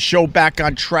the show back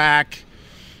on track.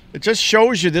 It just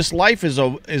shows you this life is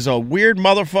a weird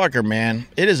motherfucker, man.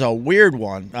 It is a weird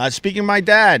one. Speaking of my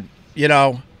dad,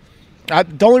 the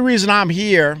only reason I'm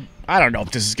here, I don't know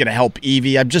if this is going to help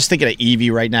Evie. I'm just thinking of Evie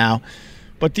right now.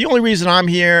 But the only reason I'm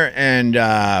here, and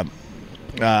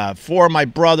 4 of my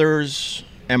brothers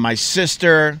and my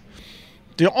sister,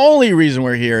 the only reason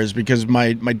we're here is because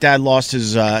my dad lost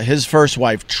his first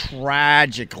wife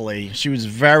tragically. She was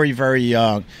very, very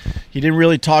young. He didn't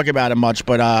really talk about it much,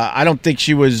 but I don't think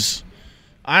she made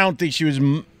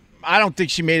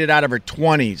it out of her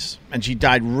 20s, and she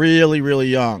died really, really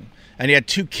young. And he had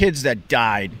 2 kids that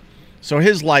died. So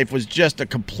his life was just a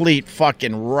complete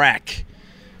fucking wreck.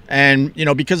 And, you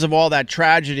know, because of all that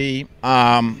tragedy,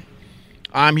 I'm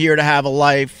here to have a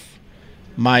life.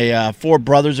 My 4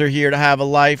 brothers are here to have a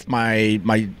life.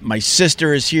 My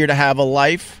sister is here to have a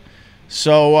life.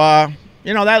 So,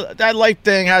 you know, that life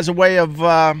thing has a way of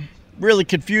really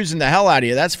confusing the hell out of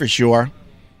you, that's for sure.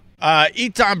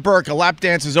 Eton Burke, a lap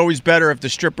dance is always better if the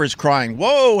stripper is crying.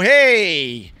 Whoa,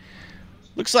 hey!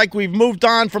 Looks like we've moved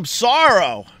on from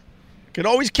sorrow. Could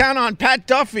always count on Pat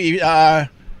Duffy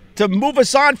to move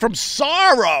us on from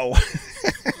sorrow.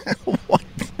 What?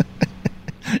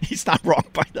 He's not wrong,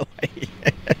 by the way.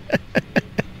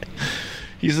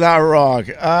 He's not wrong.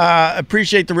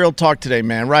 Appreciate the real talk today,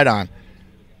 man. Right on.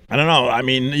 I don't know. I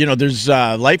mean, you know, there's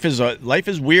life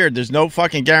is weird. There's no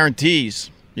fucking guarantees.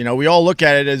 You know, we all look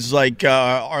at it as like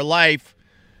our life,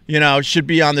 you know, should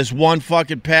be on this one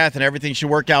fucking path and everything should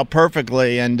work out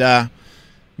perfectly. And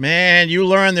man, you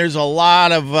learn there's a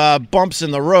lot of bumps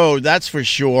in the road, that's for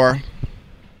sure.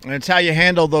 And it's how you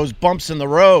handle those bumps in the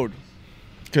road.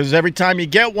 Because every time you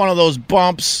get one of those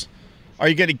bumps, are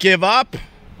you going to give up?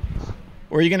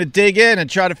 Or are you going to dig in and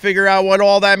try to figure out what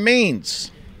all that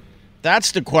means?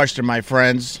 That's the question, my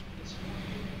friends.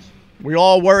 We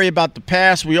all worry about the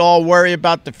past. We all worry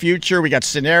about the future. We got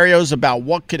scenarios about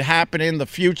what could happen in the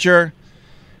future.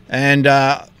 And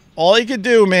all you can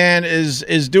do, man,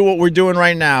 is do what we're doing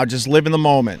right now. Just live in the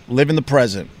moment. Live in the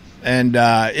present. And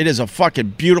it is a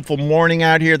fucking beautiful morning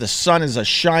out here. The sun is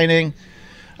a-shining.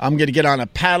 I'm going to get on a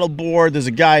paddle board. There's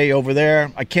a guy over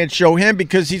there. I can't show him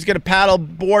because he's going to paddle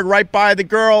board right by the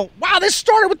girl. Wow, this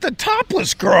started with the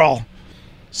topless girl.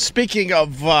 Speaking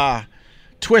of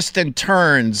twists and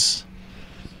turns.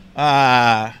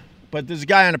 But there's a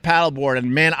guy on a paddleboard,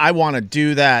 and man, I want to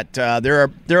do that. There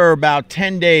are about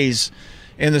 10 days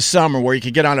in the summer where you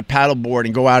could get on a paddleboard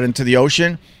and go out into the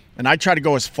ocean. And I try to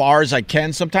go as far as I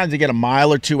can. Sometimes I get a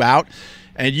mile or 2 out.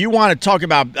 And you want to talk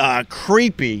about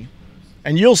creepy,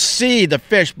 and you'll see the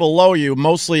fish below you,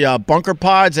 mostly bunker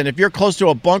pods. And if you're close to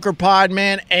a bunker pod,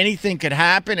 man, anything could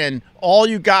happen. And all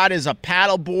you got is a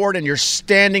paddleboard, and you're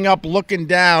standing up looking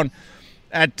down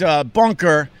at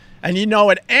bunker. And you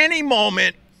know, at any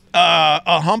moment,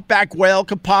 a humpback whale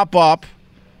could pop up,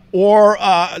 or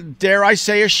dare I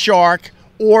say a shark,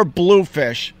 or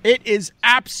bluefish. It is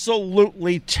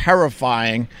absolutely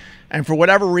terrifying. And for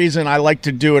whatever reason, I like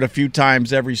to do it a few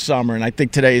times every summer. And I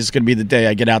think today is going to be the day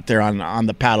I get out there on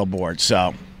the paddleboard.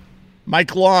 So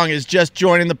Mike Long is just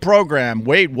joining the program.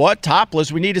 Wait, what?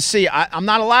 Topless? We need to see. I'm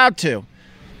not allowed to.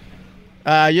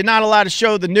 You're not allowed to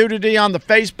show the nudity on the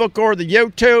Facebook or the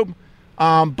YouTube.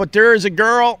 But there is a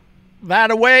girl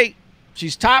that away.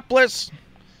 She's topless.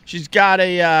 She's got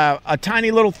a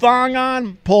tiny little thong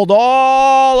on, pulled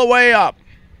all the way up.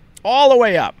 All the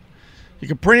way up. You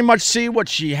can pretty much see what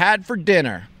she had for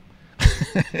dinner.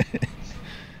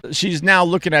 She's now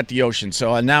looking at the ocean.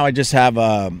 So now I just have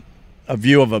a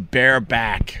view of a bare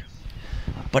back.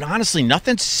 But honestly,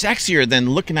 nothing's sexier than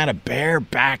looking at a bare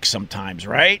back sometimes,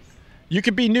 right? You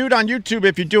could be nude on YouTube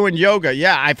if you're doing yoga.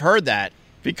 Yeah, I've heard that.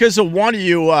 Because of one of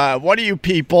you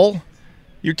people,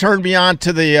 you turned me on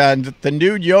to the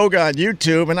nude yoga on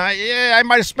YouTube, and I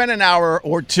might have spent an hour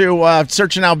or 2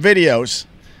 searching out videos.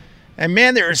 And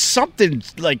man, there is something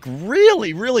like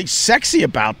really, really sexy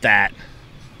about that.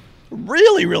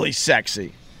 Really, really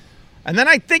sexy. And then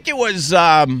I think it was,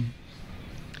 man,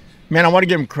 I want to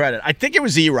give him credit. I think it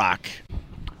was E-Rock.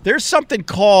 There's something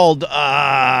called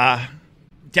down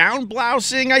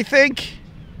blousing, I think.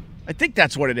 I think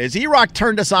that's what it is. E-Rock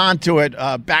turned us on to it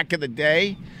back in the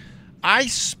day. I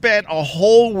spent a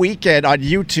whole weekend on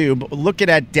YouTube looking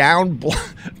at down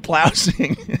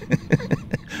blousing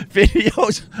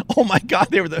videos. Oh my God,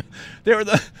 they were the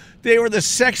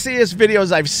sexiest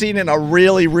videos I've seen in a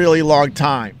really, really long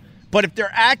time. But if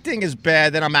their acting is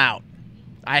bad, then I'm out.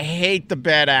 I hate the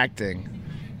bad acting.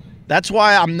 That's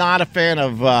why I'm not a fan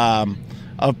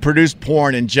of produced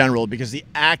porn in general, because the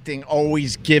acting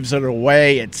always gives it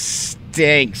away. It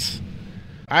stinks.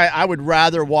 I would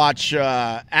rather watch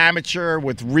amateur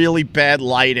with really bad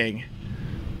lighting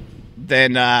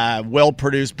than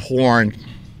well-produced porn.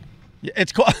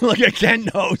 It's called, look at Ken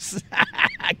knows.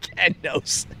 Ken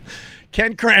knows.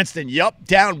 Ken Cranston, yup,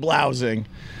 down blousing.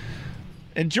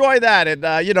 Enjoy that,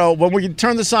 and when we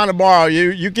turn this on tomorrow,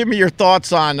 you give me your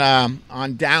thoughts on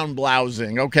down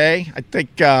blousing, okay? I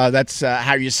think that's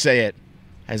how you say it.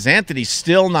 Has Anthony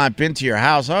still not been to your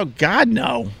house? Oh God,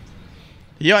 no.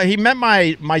 Yeah, he met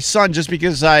my son just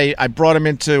because I brought him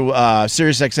into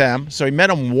SiriusXM, so he met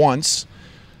him once.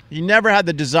 He never had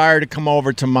the desire to come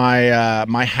over to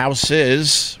my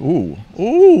houses. Ooh,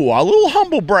 a little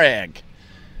humble brag.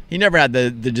 He never had the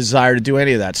desire to do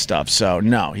any of that stuff. So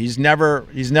no, he's never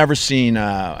seen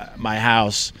my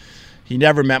house. He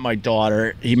never met my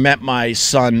daughter. He met my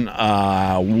son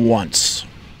once.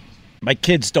 My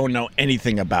kids don't know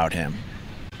anything about him.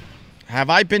 Have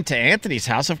I been to Anthony's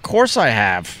house? Of course I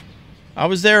have. I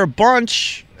was there a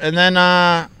bunch, and then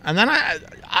I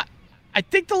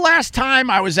think the last time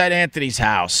I was at Anthony's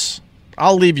house,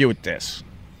 I'll leave you with this.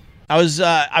 I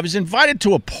was invited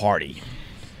to a party.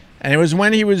 And it was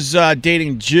when he was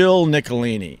dating Jill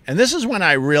Nicolini. And this is when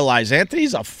I realized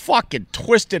Anthony's a fucking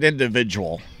twisted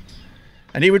individual.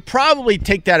 And he would probably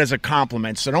take that as a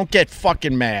compliment, so don't get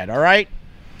fucking mad, all right?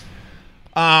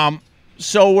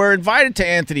 So we're invited to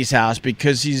Anthony's house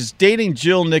because he's dating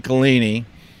Jill Nicolini.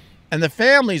 And the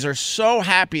families are so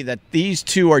happy that these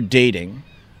two are dating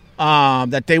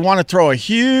that they want to throw a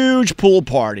huge pool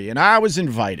party. And I was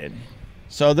invited.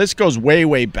 So this goes way,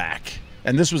 way back.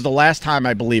 And this was the last time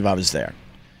I believe I was there.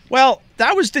 Well,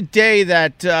 that was the day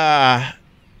that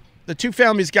the two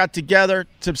families got together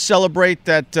to celebrate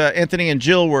that Anthony and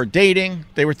Jill were dating.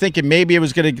 They were thinking maybe it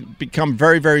was going to become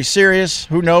very, very serious.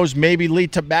 Who knows? Maybe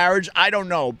lead to marriage. I don't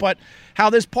know. But how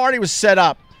this party was set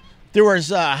up, there was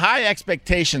high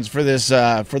expectations for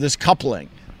this coupling.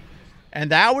 And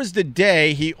that was the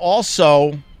day he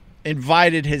also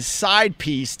invited his side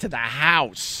piece to the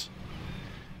house.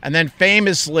 And then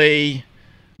famously,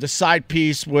 the side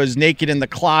piece was naked in the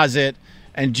closet,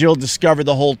 and Jill discovered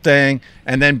the whole thing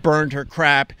and then burned her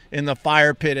crap in the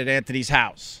fire pit at Anthony's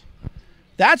house.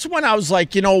 That's when I was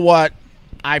like, you know what?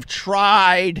 I've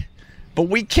tried, but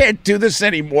we can't do this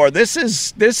anymore. This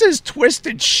is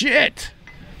twisted shit.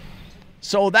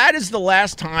 So that is the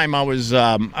last time I was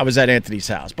at Anthony's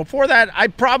house. Before that, I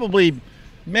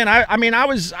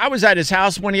was at his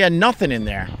house when he had nothing in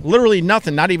there. Literally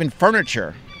nothing, not even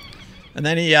furniture. And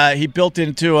then he built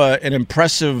into an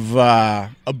impressive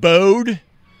abode,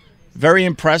 very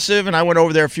impressive. And I went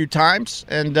over there a few times.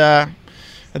 And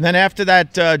then after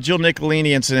that Jill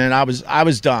Nicolini incident, I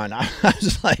was done. I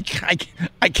was like,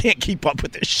 I can't keep up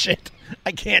with this shit.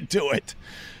 I can't do it.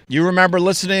 You remember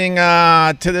listening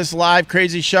to this live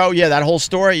crazy show? Yeah, that whole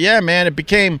story. Yeah, man, it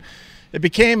became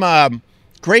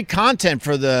great content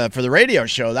for the radio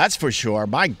show. That's for sure.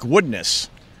 My goodness.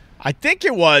 I think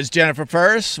it was Jennifer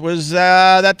Ferris, was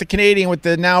that the Canadian with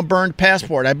the now burned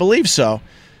passport? I believe so.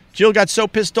 Jill got so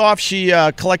pissed off she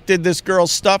collected this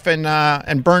girl's stuff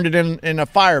and burned it in a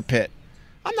fire pit.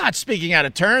 I'm not speaking out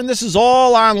of turn. This is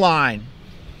all online.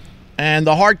 And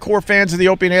the hardcore fans of the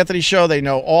Opie and Anthony show, they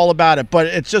know all about it. But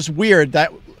it's just weird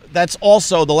that that's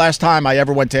also the last time I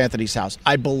ever went to Anthony's house,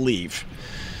 I believe.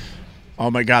 Oh,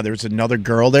 my God, there was another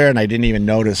girl there, and I didn't even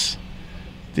notice.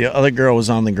 The other girl was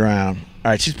on the ground. All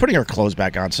right, she's putting her clothes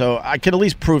back on, so I could at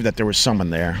least prove that there was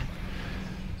someone there.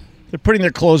 They're putting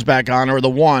their clothes back on, or the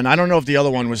one. I don't know if the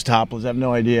other one was topless. I have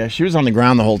no idea. She was on the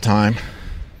ground the whole time.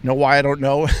 You know why I don't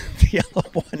know? The other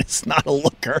one is not a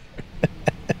looker.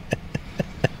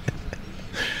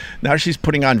 Now she's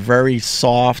putting on very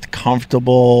soft,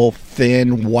 comfortable,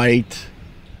 thin, white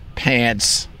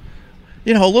pants.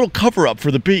 You know, a little cover-up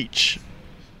for the beach.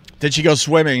 Did she go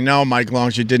swimming? No, Mike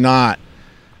Long, she did not.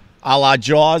 A la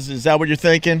Jaws, is that what you're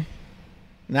thinking?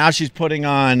 Now she's putting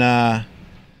on, all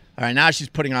right, now she's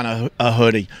putting on a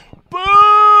hoodie.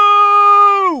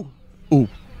 Boo! Ooh.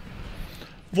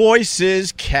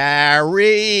 Voices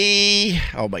carry.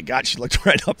 Oh, my God, she looked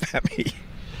right up at me.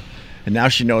 And now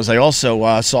she knows I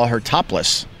also saw her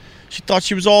topless. She thought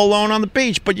she was all alone on the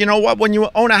beach. But you know what? When you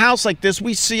own a house like this,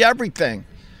 we see everything.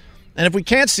 And if we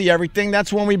can't see everything,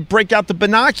 that's when we break out the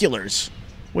binoculars.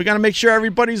 We got to make sure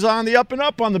everybody's on the up and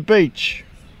up on the beach.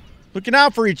 Looking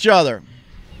out for each other.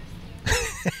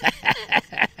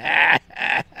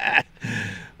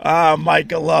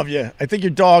 Mike, I love you. I think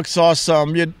your dog saw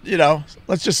some, you know,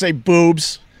 let's just say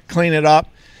boobs. Clean it up.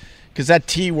 Because that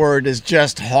T word is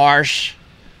just harsh.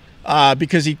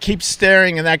 Because he keeps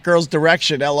staring in that girl's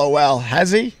direction, LOL.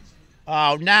 Has he?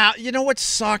 Oh, now, you know what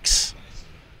sucks?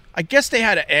 I guess they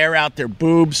had to air out their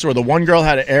boobs, or the one girl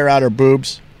had to air out her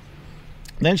boobs.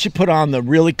 Then she put on the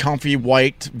really comfy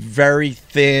white, very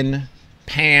thin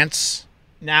pants.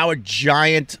 Now a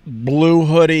giant blue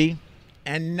hoodie.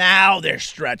 And now they're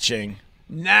stretching.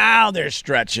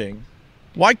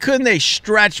 Why couldn't they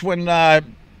stretch when the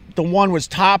one was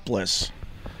topless?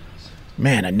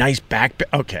 Man, a nice back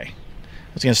bend. Okay.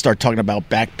 I was going to start talking about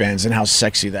back bends and how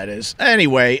sexy that is.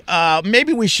 Anyway,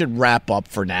 maybe we should wrap up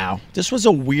for now. This was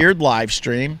a weird live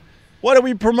stream. What are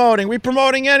we promoting? We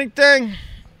promoting anything?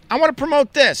 I want to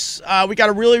promote this. We got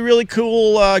a really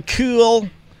cool,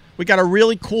 we got a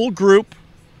really cool group,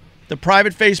 the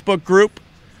private Facebook group.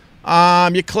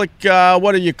 You click,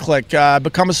 what do you click?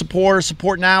 Become a supporter,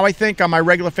 support now, I think, on my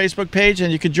regular Facebook page,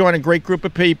 and you can join a great group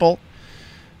of people.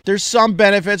 There's some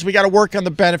benefits. We got to work on the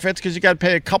benefits because you got to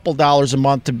pay a couple dollars a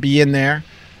month to be in there.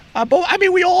 But, I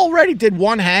mean, we already did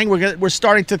one hang. We're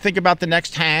starting to think about the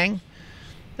next hang,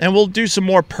 and we'll do some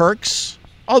more perks.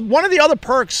 Oh, one of the other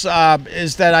perks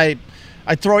is that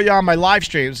I throw you on my live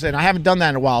streams, and I haven't done that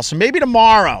in a while. So maybe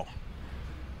tomorrow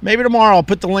I'll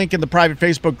put the link in the private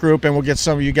Facebook group, and we'll get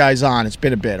some of you guys on. It's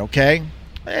been a bit, okay?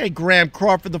 Hey, Graham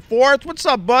Crawford IV. What's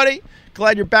up, buddy?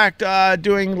 Glad you're back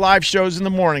doing live shows in the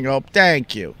morning, Hope.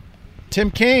 Thank you. Tim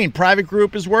Kaine, private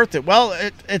group is worth it. Well,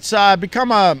 it's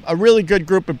become a really good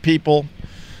group of people.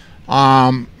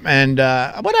 And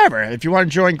whatever. If you want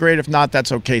to join, great. If not,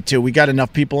 that's okay, too. We got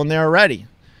enough people in there already.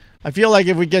 I feel like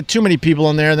if we get too many people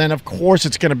in there, then, of course,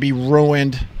 it's going to be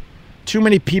ruined. Too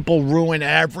many people ruin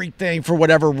everything for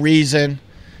whatever reason,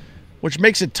 which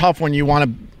makes it tough when you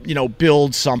want to,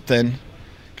 build something.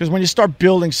 Because when you start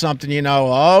building something,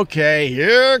 okay,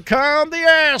 here come the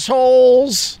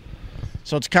assholes.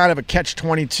 So it's kind of a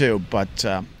catch-22. But,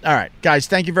 all right, guys,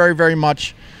 thank you very, very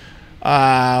much.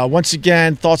 Once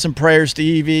again, thoughts and prayers to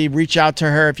Evie. Reach out to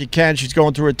her if you can. She's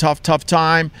going through a tough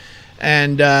time.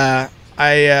 And I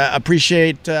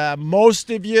appreciate most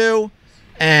of you.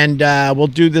 And we'll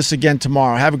do this again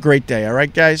tomorrow. Have a great day, all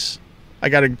right, guys? I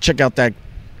got to check out that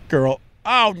girl.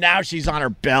 Oh, now she's on her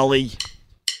belly.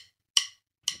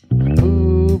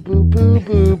 Boo, boo, boo,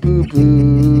 boo, boo,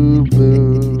 boo, boo.